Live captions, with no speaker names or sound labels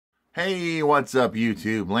Hey, what's up,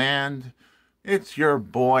 YouTube land? It's your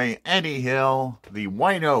boy, Eddie Hill, the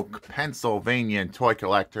White Oak, Pennsylvania toy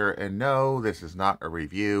collector. And no, this is not a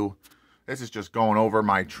review. This is just going over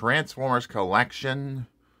my Transformers collection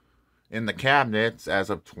in the cabinets as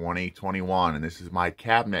of 2021. And this is my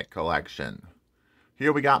cabinet collection.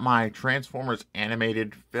 Here we got my Transformers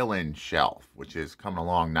animated fill-in shelf, which is coming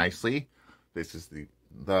along nicely. This is the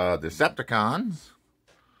Decepticons.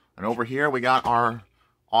 And over here we got our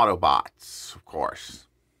Autobots, of course.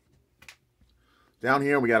 Down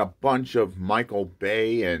here we got a bunch of Michael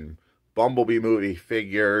Bay and Bumblebee movie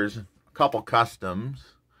figures, a couple customs.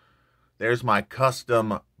 There's my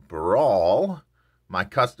custom Brawl, my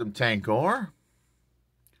custom Tankor,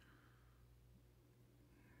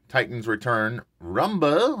 Titans Return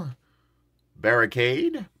Rumble,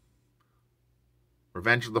 Barricade,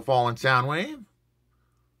 Revenge of the Fallen Soundwave,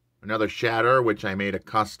 another Shatter, which I made a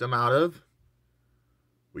custom out of.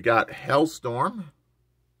 We got Hellstorm,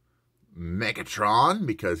 Megatron,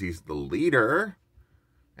 because he's the leader,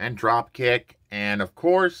 and Dropkick, and of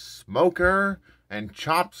course, Smoker, and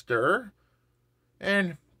Chopster,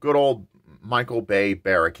 and good old Michael Bay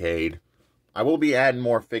Barricade. I will be adding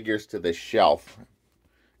more figures to this shelf.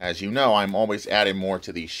 As you know, I'm always adding more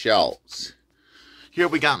to these shelves. Here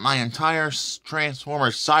we got my entire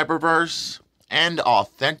Transformers Cyberverse, and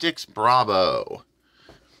Authentics Bravo.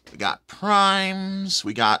 We got Primes,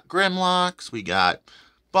 we got Grimlocks, we got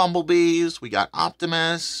Bumblebees, we got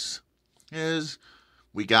Optimus,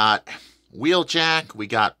 we got Wheeljack, we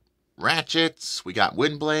got Ratchets, we got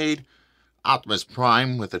Windblade, Optimus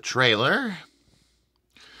Prime with a trailer.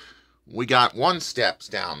 We got One Steps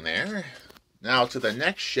down there. Now to the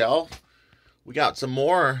next shelf, we got some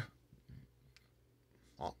more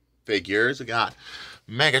figures. We got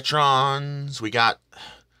Megatrons, we got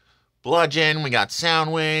Bludgeon, we got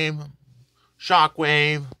Soundwave,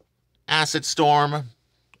 Shockwave, Acid Storm,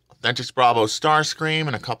 Authentics Bravo Starscream,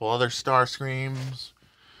 and a couple other Starscreams.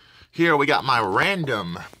 Here we got my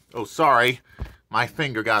random, oh sorry, my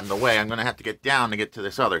finger got in the way. I'm going to have to get down to get to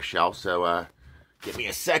this other shelf, so give me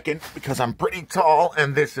a second, because I'm pretty tall,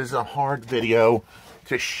 and this is a hard video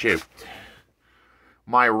to shoot.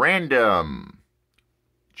 My random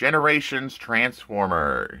Generations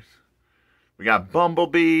Transformers. We got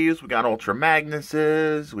Bumblebees, we got Ultra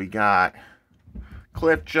Magnuses, we got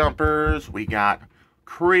Cliff Jumpers, we got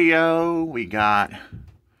Creo, we got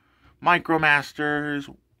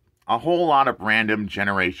Micromasters, a whole lot of random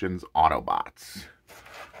Generations Autobots.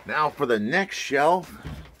 Now for the next shelf,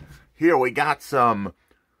 here we got some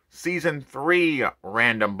Season 3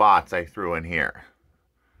 random bots I threw in here.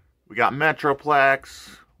 We got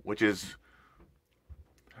Metroplex, which is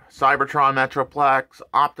Cybertron Metroplex,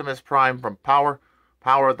 Optimus Prime from Power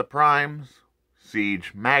of the Primes,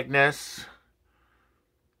 Siege Magnus.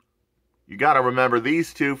 You gotta remember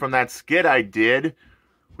these two from that skit I did.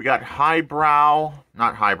 We got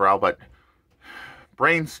not Highbrow, but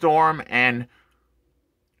Brainstorm and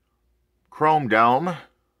Chrome Dome.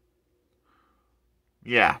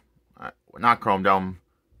 Yeah, not Chrome Dome.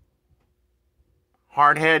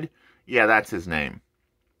 Hardhead? Yeah, that's his name.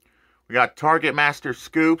 We got Target Master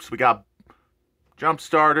Scoops. We got Jump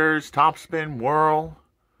Starters, Topspin, Whirl.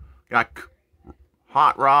 We got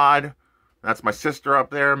Hot Rod. That's my sister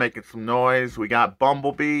up there making some noise. We got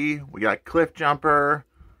Bumblebee. We got Cliff Jumper.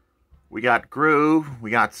 We got Groove.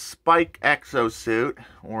 We got Spike Exosuit,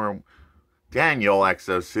 or Daniel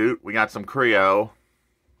Exosuit. We got some Creo.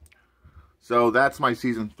 So that's my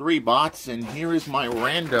Season 3 bots. And here is my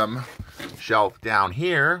random shelf down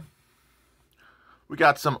here. We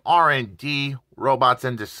got some R&D Robots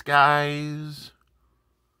in Disguise,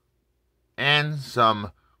 and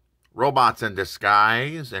some Robots in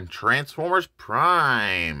Disguise, and Transformers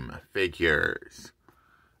Prime figures.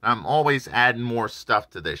 I'm always adding more stuff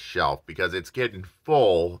to this shelf because it's getting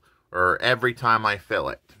full every time I fill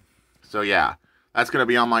it. So yeah, that's going to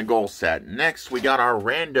be on my goal set. Next, we got our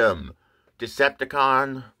random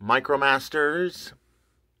Decepticon Micromasters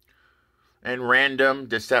and random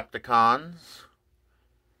Decepticons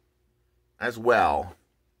as well.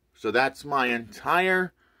 So that's my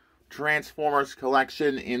entire Transformers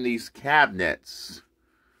collection in these cabinets.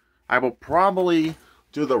 I will probably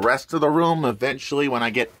do the rest of the room eventually when I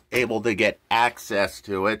get able to get access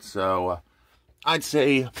to it. So I'd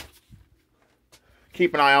say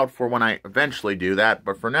keep an eye out for when I eventually do that.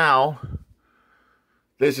 But for now,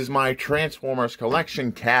 this is my Transformers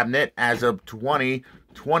collection cabinet as of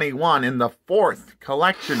 2021 in the 4th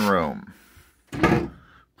collection room.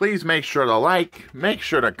 Please make sure to like, make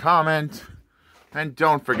sure to comment, and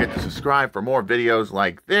don't forget to subscribe for more videos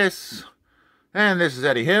like this. And this is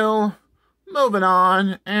Eddie Hill. moving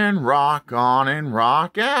on and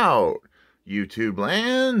rock out. YouTube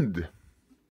land.